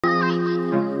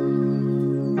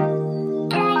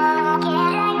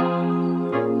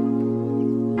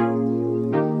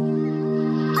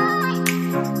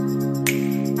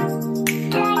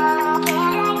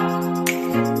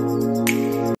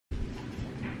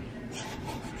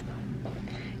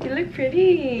You look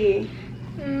pretty.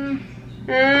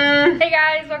 Hey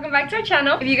guys, welcome back to our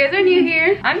channel. If you guys are new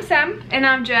here, I'm Sam. and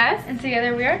I'm Jess. And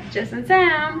together we are Jess and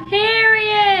Sam.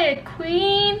 Period.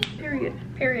 Queen.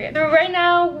 Period. So right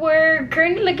now we're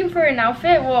currently looking for an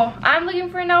outfit. Well, I'm looking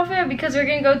for an outfit because we're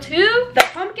gonna go to The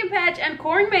pumpkin patch and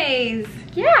corn maze.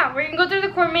 Yeah, we're gonna go through the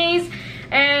corn maze.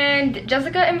 And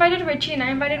Jessica invited Richie and I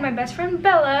invited my best friend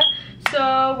Bella.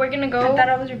 So we're gonna go. I thought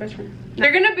I was your best friend.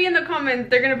 They're gonna be in the comments.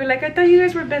 They're gonna be like, I thought you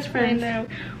guys were best friends. I know.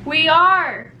 We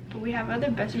are. But we have other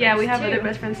best friends. Yeah, we have too. other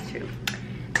best friends too.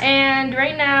 And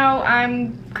right now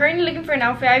I'm currently looking for an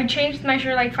outfit. I've changed my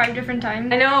shirt like 5 different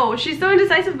times. I know, she's so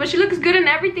indecisive, but she looks good in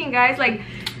everything, guys. Like,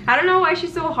 I don't know why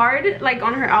she's so hard like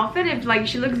on her outfit if like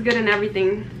she looks good in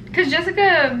everything. Cause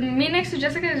Jessica, me next to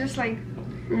Jessica is just like,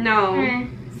 no.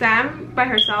 Sam by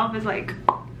herself is like.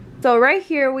 So right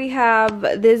here we have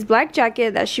this black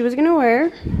jacket that she was gonna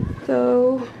wear.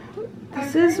 So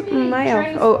this is my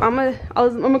outfit. Oh, I'm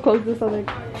gonna close this other.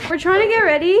 We're trying to get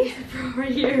ready.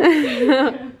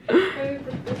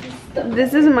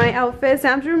 This is my outfit.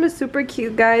 Sam's room is super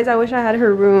cute, guys. I wish I had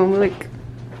her room. Like,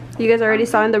 you guys already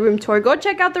saw in the room tour. Go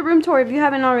check out the room tour if you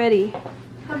haven't already.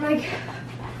 I'm like,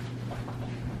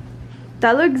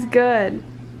 that looks good.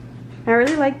 I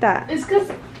really like that. it's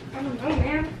cause, I don't know,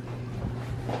 man.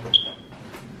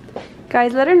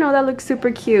 Guys, let her know that looks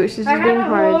super cute. She's just being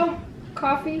hard.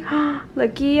 Coffee.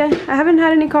 Lucky, I haven't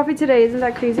had any coffee today. Isn't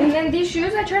that crazy? And then these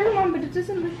shoes, I tried them on, but it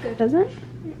doesn't look good. Doesn't?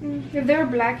 If they were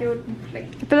black, it would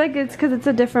like. I feel like it's because it's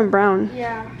a different brown.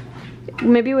 Yeah.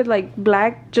 Maybe with like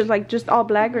black, just all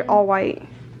black or all white.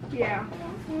 Yeah.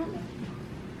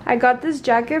 I got this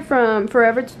jacket from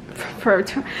from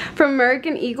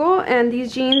American Eagle, and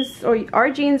these jeans, or our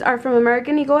jeans, are from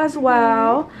American Eagle as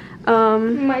well.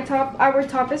 Our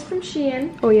top is from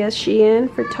Shein. Oh yes, Shein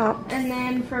for tops. And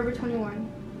then Forever 21.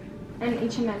 And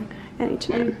H&M. And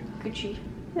H&M. And Gucci.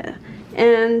 Yeah.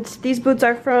 And these boots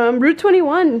are from Route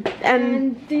 21.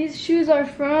 And these shoes are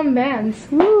from Vans.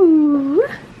 Ooh.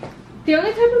 The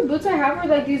only type of boots I have are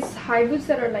like these high boots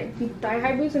that are like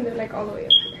thigh-high boots, and they're like all the way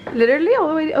up here. Literally all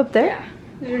the way up there? Yeah,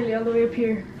 literally all the way up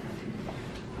here.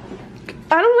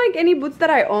 I don't like any boots that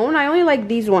I own. I only like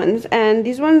these ones, and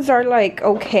these ones are like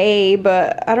okay,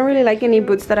 but I don't really like any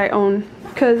boots that I own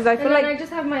because I feel like I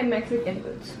just have my Mexican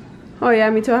boots. Oh yeah,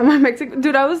 me too. I have my Mexican.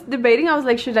 Dude, I was debating. I was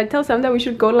like, should I tell Sam that we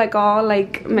should go like all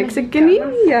like Mexican-y?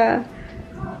 Yeah.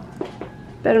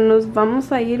 Pero nos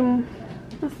vamos a ir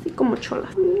así como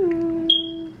cholas.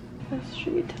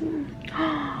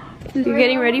 You're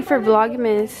getting ready for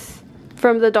Vlogmas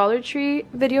from the Dollar Tree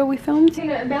video we filmed.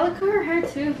 Bella cut her hair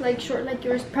too, like short like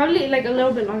yours. Probably like a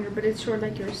little bit longer, but it's short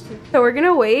like yours too. So we're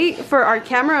gonna wait for our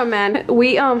cameraman.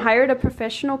 We hired a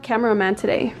professional cameraman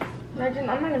today. Imagine,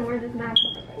 I'm not gonna wear this now.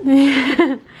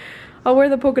 I'll wear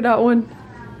the polka dot one.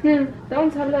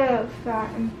 Don't tell the fat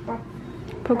and fat.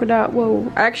 Polka dot,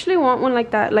 whoa. I actually want one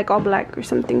like that, like all black or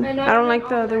something. I don't like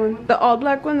the other one. The all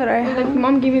black one that I have. Like,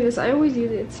 Mom gave me this. I always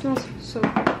use it. It smells so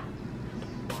good.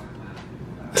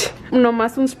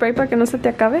 Nomás un spray para que no se te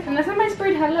acabe. And last time I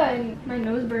sprayed hella and my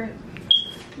nose burnt.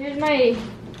 Here's my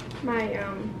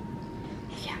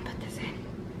can't put this in.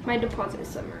 My deposit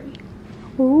summary.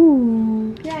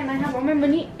 Ooh. Yeah, and I have all my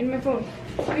money in my phone.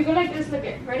 So you go like this, look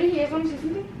it. Ready? You guys want to see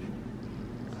something?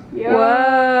 Whoa.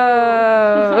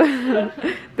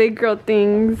 Big girl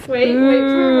things. Wait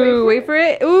for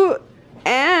it. Ooh.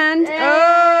 And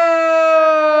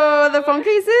oh, the phone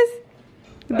cases.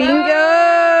 Bingo.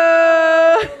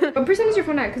 What percent is your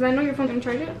phone at? Because I know your phone's gonna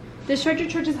charge it. This charger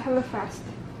charges hella fast.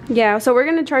 Yeah, so we're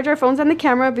gonna charge our phones and the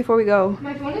camera before we go.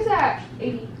 My phone is at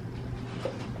 80.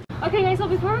 Okay guys, so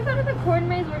before we go to the corn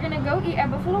maze, we're gonna go eat at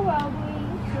Buffalo Wild Wings.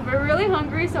 We're really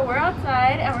hungry, so we're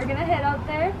outside and we're gonna head out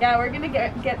there. Yeah, we're gonna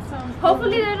get some.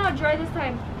 Hopefully they're not dry this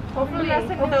time. Hopefully.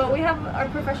 So we have our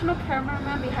professional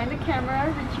cameraman behind the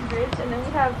camera, Richie Rich, and then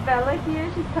we have Bella here.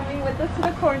 She's coming with us to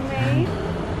the corn maze.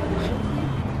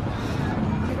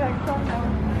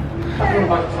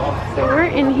 So we're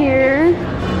in here.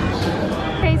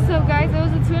 Okay, so guys, it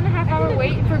was a 2.5-hour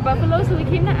wait for Buffalo, so we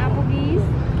came to Applebee's.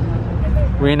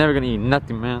 We ain't never gonna eat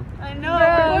nothing, man. I know,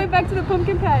 we're going back to the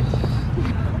pumpkin patch.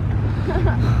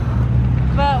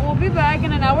 But we'll be back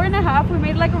in an hour and a half. We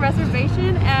made like a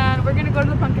reservation and we're gonna go to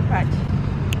the pumpkin patch.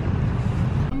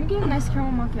 I'm gonna get a nice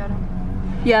caramel macchiato.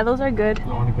 Yeah, those are good. I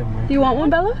wanna get more. Do you want one,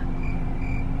 Bella?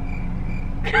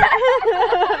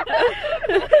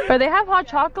 Or they have hot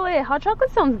chocolate. Hot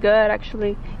chocolate sounds good,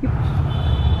 actually.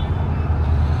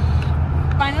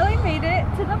 Finally made it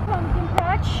to the pumpkin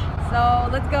patch. So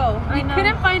let's go. We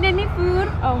couldn't find any food.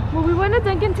 Oh, well, we went to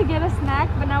Dunkin' to get a snack,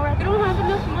 but now we don't have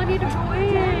enough money to go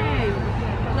in.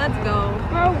 Let's go.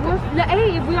 Bro, we're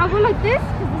Hey, if we all go like this,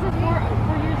 because this is 4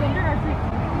 years under our free.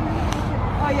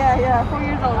 Oh yeah, 4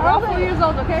 years old. We're all 4 years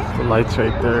old, okay? The light's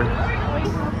right there.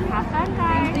 Have fun,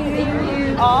 guys.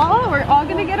 We're all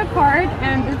gonna get a card,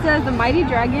 and it says the Mighty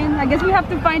Dragon. I guess we have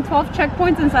to find 12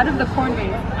 checkpoints inside of the corn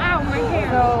maze. Ow, my hair.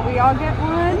 So we all get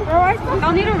one.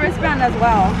 I'll need a wristband as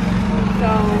well. So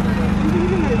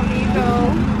here you go.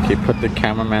 Okay, put the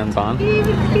cameraman's on.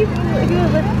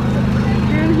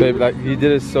 Babe, like, you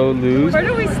did it so loose. Where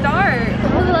do we start?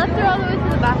 On the left or all the way to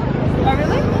the back? Oh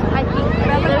really? I think.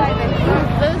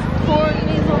 There's 4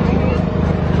 maze over here.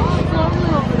 It's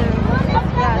normally over there.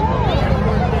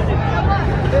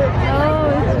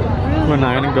 We're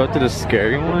not gonna go to the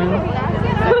scary one. I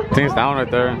think it's that one right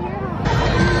there.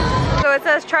 So it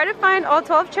says try to find all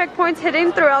 12 checkpoints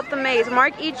hidden throughout the maze.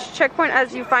 Mark each checkpoint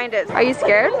as you find it. Are you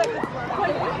scared?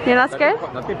 You're not scared?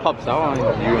 Nothing pops out on you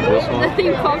in this one.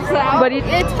 Nothing pops out. But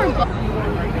it's for.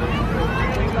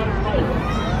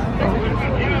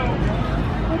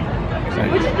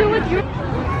 What'd you do with your...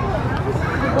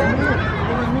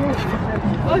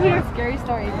 Oh, here. Scary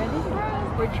story. Ready?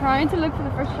 We're trying to look for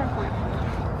the first checkpoint.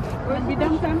 Would be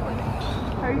done, Sam?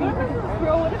 How are you going to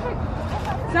Bro, what if I...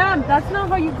 Sam, that's not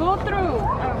how you go through.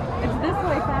 It's this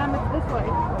way, Sam. It's this way.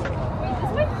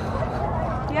 This way?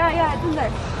 Yeah, it's in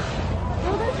there.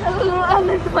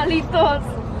 Animalitos.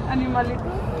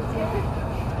 Animalitos?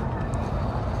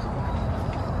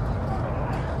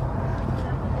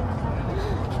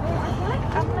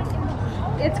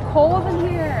 It's cold in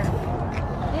here.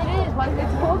 It is.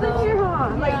 It's cold in here, huh?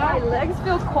 Like my legs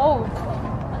feel cold.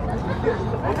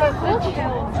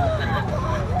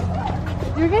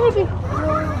 You're gonna be.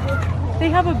 They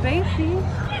have a baby.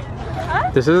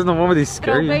 Huh? This isn't the one with these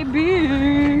scary. No,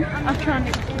 baby. I'm trying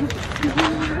to.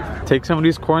 Take some of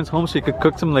these corns home so you could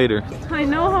cook some later. I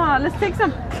know, huh? Let's take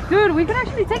some. Dude, we can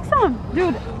actually take some.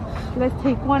 Dude, let's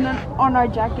take one on our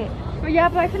jacket. But yeah,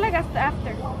 but I feel like that's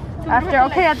after. After,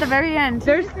 okay, at the very end.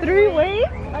 There's 3 ways?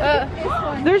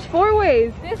 There's 4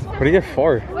 ways. What do you get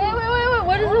for? Wait.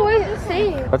 What does the way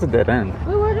say? That's a dead end.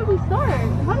 Wait, where did we start?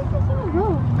 How did this even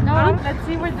go? No, let's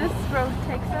see where this road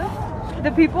takes us.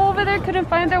 The people over there couldn't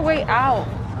find their way out.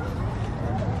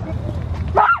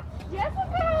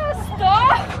 Jessica,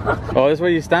 stop! Oh, this is where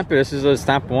you stamp it. This is a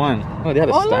stamp 1. Oh, they had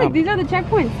a Oh, stamp. look, these are the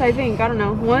checkpoints, I think. I don't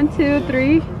know. 1, 2,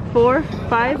 3, 4,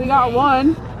 5. We got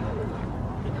 1.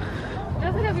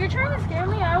 Jessica, if you're trying to scare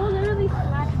me, I will literally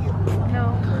smack you.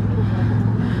 No.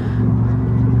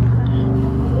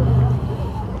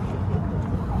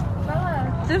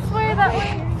 Bella. This way, that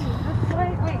way. This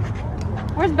way. Wait.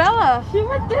 Where's Bella? She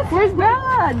went this Where's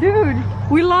Bella? Dude,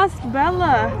 we lost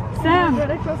Bella. Sam.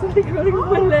 I felt something running on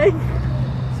my leg.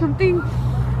 Something.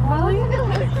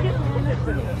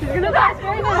 She's gonna die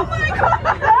right now. Oh my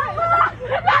god!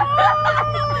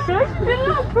 I did it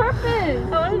on purpose.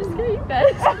 I wanted to scare you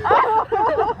guys.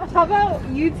 How about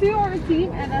you two are a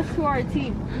team and us two are a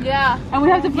team? Yeah. And we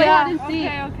have to play hide and seek.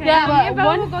 Okay. Yeah, Me and but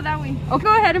Bella will go that way. Okay,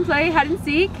 go ahead and play hide and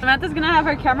seek. Samantha's gonna have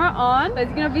her camera on.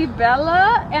 It's gonna be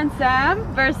Bella and Sam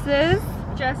versus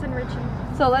Jess and Richie.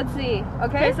 So let's see.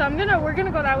 Okay, So we're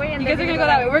gonna go that way, and you guys are gonna go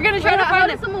that way. We're gonna try to find how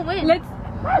does someone win? Let's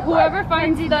whoever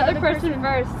finds the other person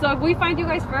first. So if we find you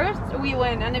guys first, we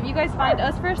win. And if you guys find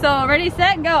us first, so ready,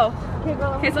 set, go. Okay,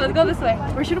 go. Okay, so let's go this way.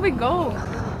 Where should we go?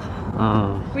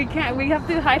 Oh. We can't. We have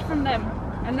to hide from them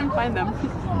and then find them.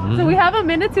 So we have a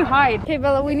minute to hide. Okay,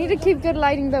 Bella, we need to keep good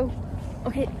lighting though.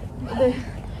 Okay.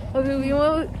 We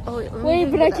want.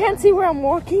 Wait, but I can't see where I'm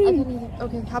walking.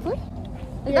 Okay, halfway?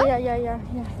 Yeah.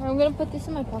 I'm gonna put this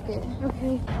in my pocket.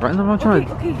 Okay. Right in the wrong time.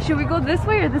 Okay, should we go this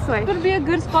way or this way? It's gonna be a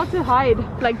good spot to hide.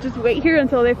 Like, just wait here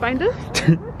until they find us?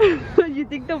 You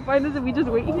think they'll find us if we just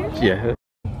wait here? Yeah.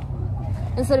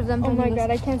 Instead of them. Oh my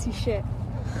god, I can't see shit.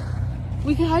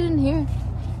 We can hide in here.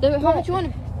 How much you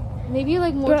want? Maybe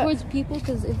like more towards people,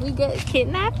 because if we get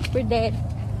kidnapped, we're dead.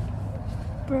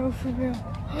 Bro, for real.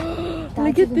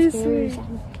 Look at this way.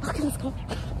 Okay, let's go.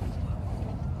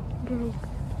 Bro.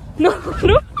 No.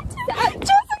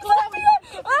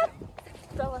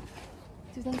 Bella.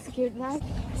 Dude, I'm scared now.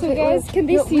 So guys, can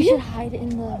they see We you? should hide in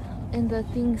the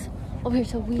things over here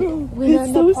so we it's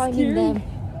end so up finding scary. them.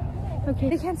 Okay.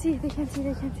 They can't see.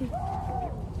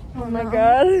 Oh my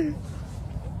god.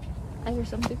 I hear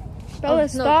something. Bella, no,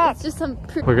 stop. it's just some.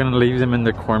 We're gonna leave them in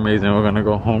the corn maze and we're gonna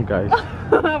go home, guys.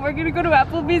 We're gonna go to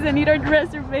Applebee's and eat our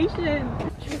reservation.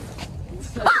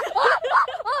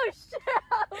 Oh shit!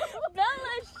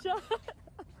 Bella, shut.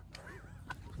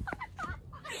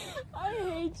 I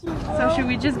hate you. So should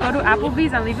we just go to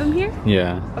Applebee's and leave them here?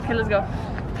 Yeah. Okay, let's go.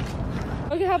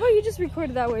 Okay, how about you just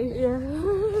record that way? Yeah.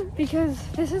 Because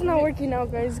this is not working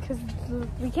out, guys. Because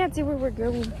we can't see where we're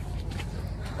going.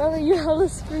 Brother, you hella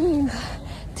screamed.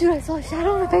 Dude, I saw a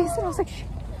shadow on my face and I was like, shh.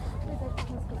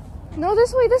 No,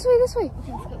 this way, this way, this way.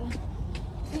 Okay, let's go.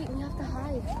 Wait, we have to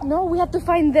hide. No, we have to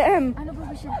find them. I know, but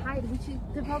we should hide.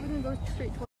 They're probably gonna go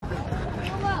straight towards.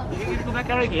 You gonna go back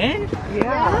out again?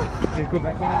 Yeah. Let's go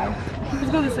back out again.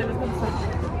 Let's go this way, let's go this way.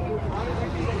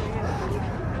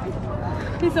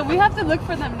 Okay, so we have to look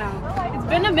for them now. It's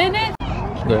been a minute.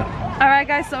 Yeah. Alright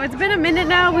guys, so it's been a minute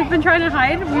now. We've been trying to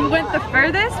hide. We went the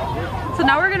furthest. So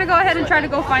now we're gonna go ahead and try to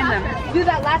go find them. Do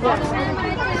that last one.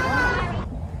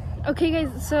 Okay guys,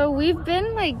 so we've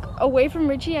been like away from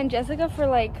Richie and Jessica for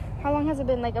like, how long has it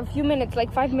been? Like a few minutes,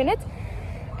 like 5 minutes.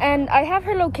 And I have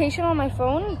her location on my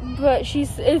phone, but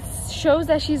it shows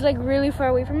that she's like really far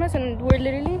away from us, and we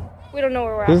don't know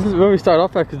where we're at. This is where we start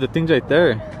off at because the thing's right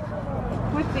there.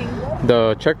 What thing?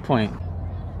 The checkpoint.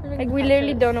 Like we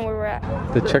literally don't know where we're at.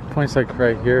 The checkpoint's like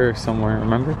right here somewhere,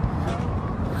 remember?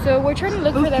 So we're trying to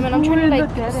look for them, and I'm trying to like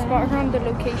spot her on the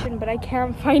location, but I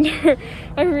can't find her.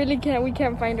 I really can't. We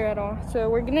can't find her at all. So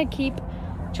we're gonna keep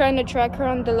trying to track her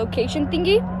on the location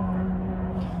thingy.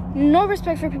 No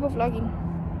respect for people vlogging.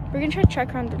 We're gonna try to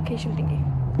track her on the location thingy.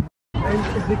 And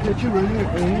if they catch you running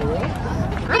again,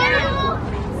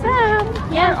 Sam,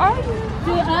 where are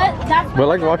you? We're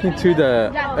like walking to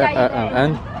the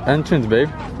entrance, babe.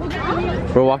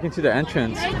 We're walking to the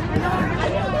entrance.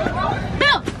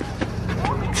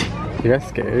 You got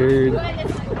scared.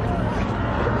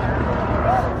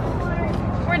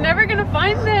 We're never gonna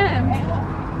find them.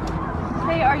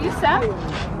 Hey, are you Sam?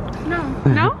 No.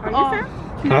 No? Are you Sam?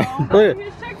 No.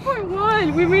 Here's checkpoint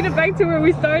 1. We made it back to where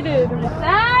we started.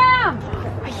 Sam!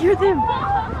 I hear them.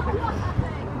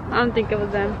 I don't think it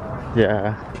was them.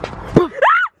 Yeah.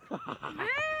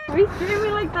 Why are you scaring me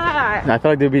like that? I felt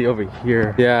like they'd be over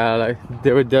here. Yeah, like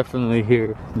they were definitely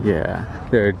here. Yeah,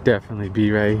 they'd definitely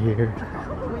be right here.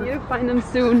 We need to find them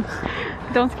soon.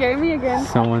 Don't scare me again.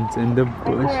 Someone's in the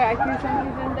bush. I hear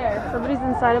somebody's in there. Somebody's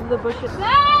inside of the bushes.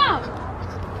 Sam!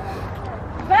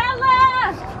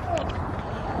 Bella!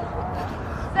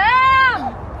 Sam!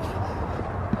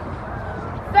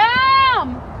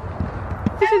 Sam!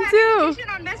 Too.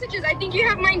 On messages, I think you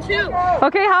have mine too.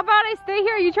 Okay, how about I stay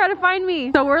here, you try to find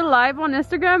me. So we're live on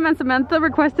Instagram and Samantha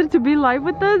requested to be live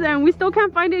with us and we still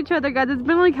can't find each other, guys. It's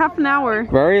been like half an hour.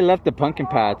 We already left the pumpkin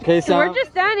patch. Okay, so we're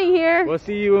just standing here. We'll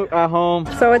see you at home.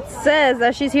 So it says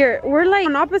that she's here. We're like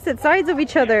on opposite sides of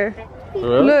each other.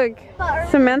 Really? Look,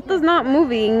 Samantha's not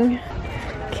moving.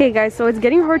 Okay guys, so it's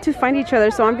getting hard to find each other,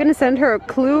 so I'm gonna send her a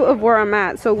clue of where I'm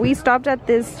at. So we stopped at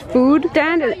this food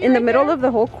stand in the middle of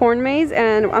the whole corn maze,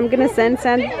 and I'm gonna send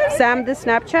Sam this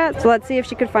Snapchat. So let's see if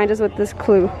she could find us with this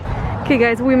clue. Okay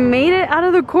guys, we made it out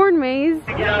of the corn maze.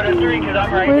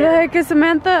 Where the heck is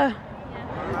Samantha?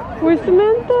 Where's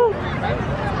Samantha?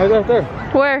 Right there.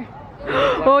 Where?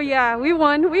 Oh yeah, we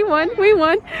won. We found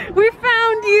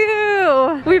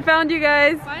you! We found you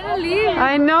guys. Finally.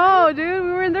 I know, dude. We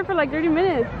were in there for like 30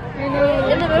 minutes. I know.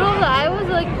 In the middle of the eye was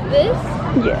like this.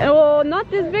 Yeah, well,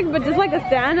 not this big, but just like a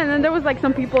stand, and then there was like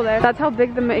some people there. That's how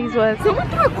big the maze was. Someone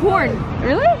threw a corn.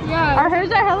 Really? Yeah. Our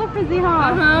hairs are hella frizzy, huh?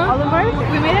 All of ours?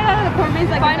 We made it out of the corn maze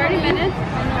like in 30 minutes.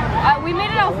 We made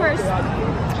it out first.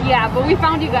 Yeah, but we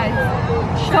found you guys.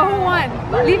 So who won?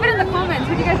 Leave it in the comments.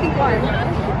 Who do you guys think won?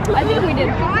 I think we did.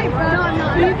 No.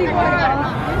 Who do you think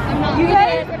won? You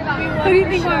guys? Who do you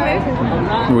think won,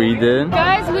 babe? We did.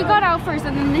 Guys, we got out first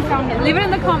and then they found it. Leave it in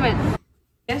the comments.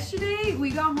 Yesterday we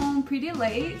got home pretty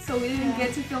late, so we didn't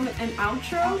get to film an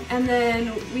outro, and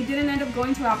then we didn't end up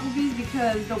going to Applebee's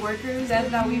because the workers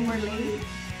said that we were late.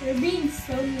 You're being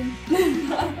so mean.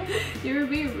 You were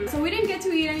being rude. So we didn't get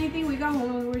to eat anything. We got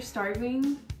home and we were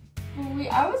starving. Well,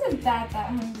 I wasn't that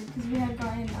hungry because we had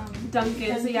gotten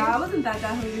Dunkin'. So yeah, I wasn't that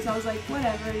hungry, so I was like,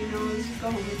 whatever, you know, let's just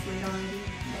go home. It's late already.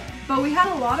 But we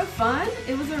had a lot of fun.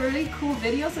 It was a really cool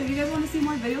video. So if you guys want to see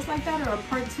more videos like that or a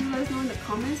part 2, let us know in the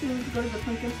comments. Maybe we can go to the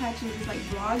pumpkin patch and just like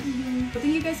vlog. But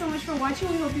thank you guys so much for watching.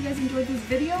 We hope you guys enjoyed this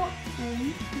video.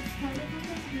 And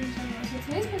So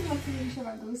today's personal shout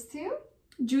out goes to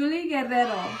Julie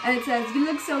Guerrero. And it says, "You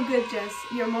look so good, Jess.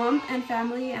 Your mom and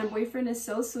family and boyfriend is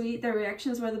so sweet. Their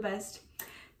reactions were the best."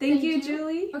 Thank you,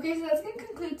 Julie. Okay, so that's gonna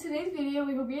conclude today's video.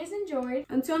 We hope you guys enjoyed.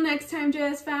 Until next time,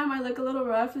 Jess fam, I look a little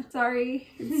rough. Sorry.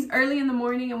 It's early in the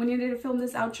morning and we needed to film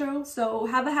this outro. So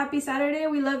have a happy Saturday.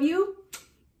 We love you.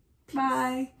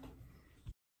 Bye.